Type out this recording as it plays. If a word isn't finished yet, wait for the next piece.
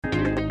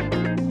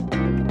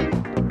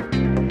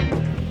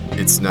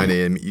It's 9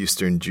 a.m.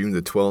 Eastern, June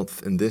the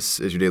 12th, and this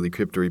is your daily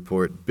crypto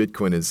report.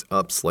 Bitcoin is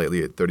up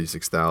slightly at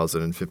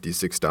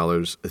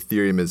 $36,056.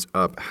 Ethereum is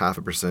up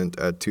 0.5%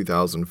 at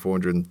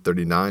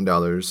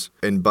 $2,439.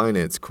 And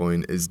Binance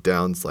Coin is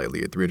down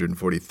slightly at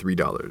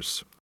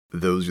 $343.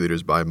 Those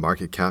leaders by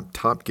market cap.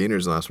 Top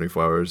gainers in the last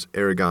 24 hours.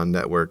 Aragon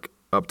Network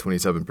up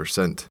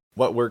 27%.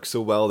 What works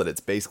so well that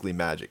it's basically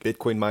magic?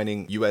 Bitcoin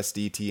mining,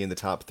 USDT in the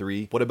top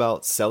 3. What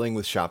about selling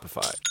with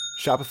Shopify?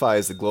 Shopify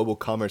is the global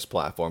commerce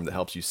platform that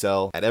helps you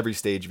sell at every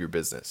stage of your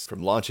business.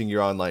 From launching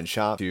your online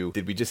shop to,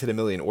 did we just hit 1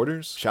 million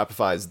orders?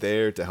 Shopify is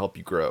there to help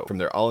you grow. From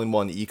their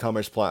all-in-one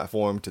e-commerce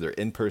platform to their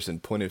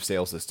in-person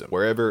point-of-sale system.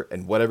 Wherever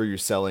and whatever you're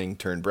selling,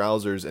 turn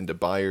browsers into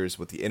buyers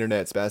with the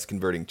internet's best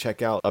converting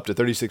checkout, up to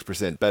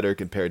 36% better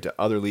compared to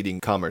other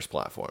leading commerce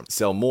platforms.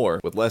 Sell more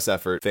with less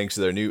effort thanks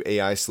to their new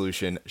AI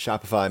solution,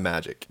 Shopify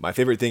Magic. My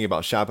favorite thing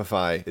about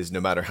Shopify is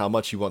no matter how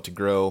much you want to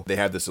grow, they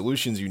have the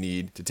solutions you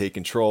need to take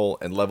control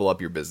and level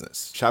up your business.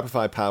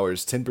 Shopify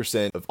powers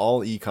 10% of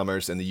all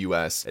e-commerce in the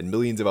US and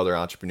millions of other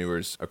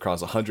entrepreneurs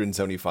across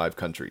 175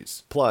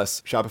 countries.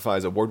 Plus,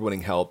 Shopify's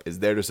award-winning help is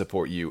there to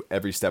support you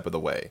every step of the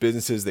way.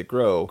 Businesses that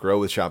grow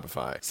with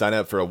Shopify. Sign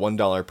up for a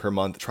 $1 per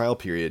month trial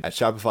period at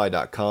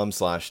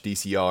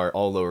shopify.com/DCR,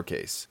 all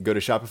lowercase. Go to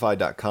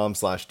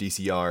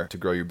shopify.com/DCR to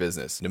grow your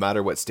business, no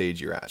matter what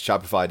stage you're at.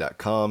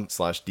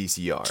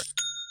 Shopify.com/DCR.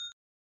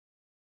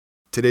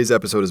 Today's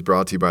episode is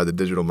brought to you by the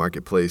digital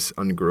marketplace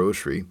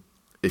Ungrocery.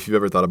 If you've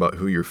ever thought about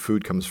who your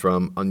food comes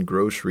from,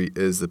 Ungrocery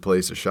is the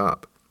place to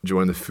shop.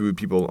 Join the food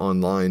people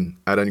online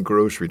at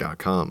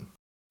ungrocery.com.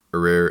 A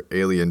rare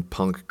alien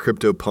punk,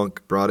 CryptoPunk,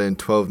 brought in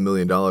 $12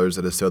 million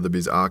at a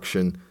Sotheby's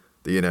auction.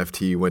 The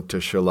NFT went to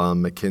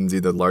Shalom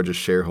McKenzie, the largest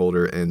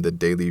shareholder in the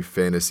daily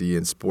fantasy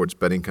and sports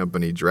betting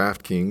company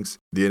DraftKings.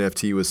 The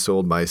NFT was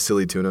sold by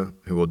Silly Tuna,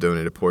 who will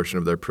donate a portion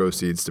of their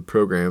proceeds to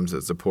programs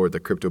that support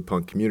the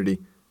CryptoPunk community,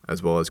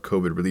 as well as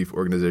COVID relief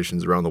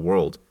organizations around the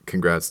world.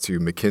 Congrats to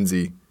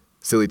McKenzie,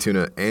 Silly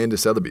Tuna, and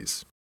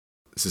Sotheby's.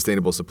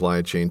 Sustainable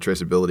supply chain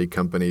traceability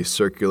company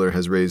Circular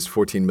has raised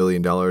 $14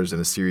 million in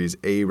a Series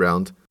A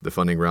round. The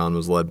funding round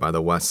was led by the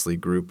Wesley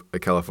Group, a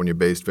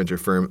California-based venture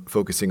firm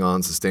focusing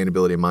on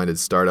sustainability-minded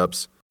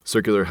startups.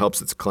 Circular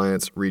helps its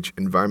clients reach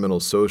environmental,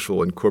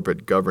 social, and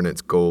corporate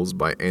governance goals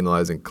by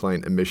analyzing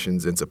client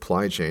emissions and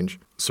supply chain.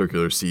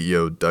 Circular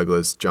CEO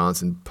Douglas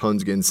Johnson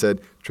Punzgen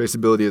said,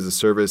 "Traceability as a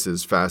service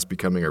is fast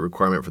becoming a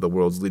requirement for the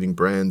world's leading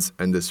brands,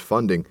 and this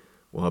funding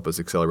will help us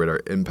accelerate our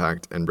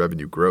impact and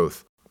revenue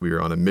growth. We are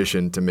on a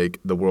mission to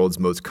make the world's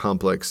most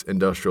complex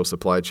industrial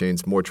supply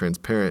chains more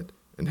transparent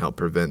and help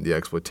prevent the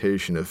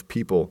exploitation of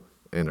people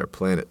and our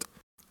planet."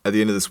 At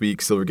the end of this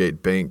week,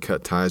 Silvergate Bank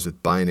cut ties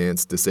with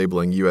Binance,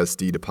 disabling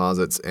USD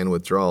deposits and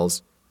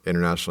withdrawals.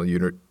 International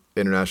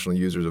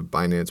users of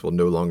Binance will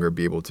no longer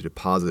be able to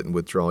deposit and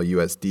withdraw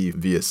USD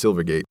via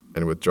Silvergate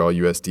and withdraw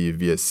USD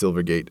via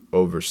Silvergate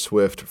over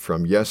SWIFT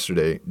from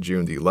yesterday,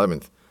 June the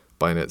 11th.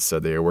 Binance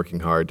said they are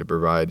working hard to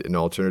provide an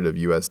alternative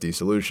USD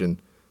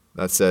solution.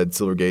 That said,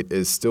 Silvergate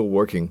is still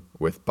working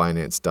with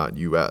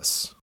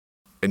Binance.US.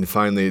 And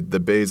finally, the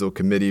Basel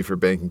Committee for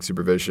Banking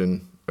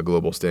Supervision, a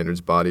global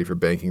standards body for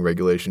banking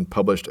regulation,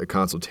 published a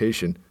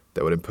consultation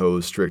that would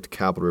impose strict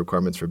capital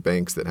requirements for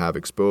banks that have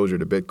exposure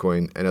to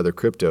Bitcoin and other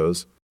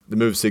cryptos. The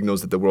move signals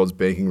that the world's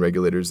banking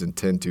regulators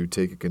intend to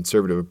take a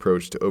conservative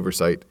approach to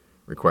oversight,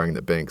 requiring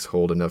that banks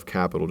hold enough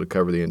capital to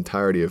cover the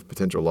entirety of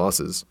potential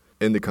losses.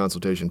 In the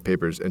consultation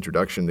paper's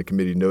introduction, the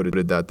committee noted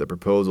that the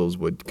proposals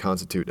would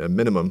constitute a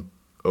minimum,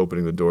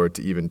 opening the door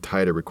to even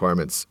tighter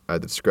requirements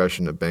at the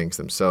discretion of banks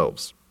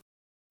themselves.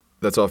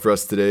 That's all for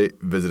us today.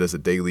 Visit us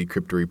at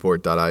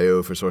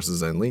dailycryptoreport.io for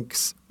sources and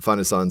links. Find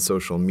us on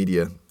social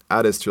media.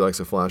 Add us to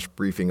Alexa Flash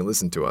Briefing and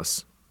listen to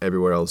us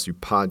everywhere else you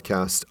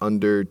podcast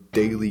under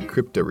Daily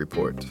Crypto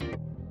Report.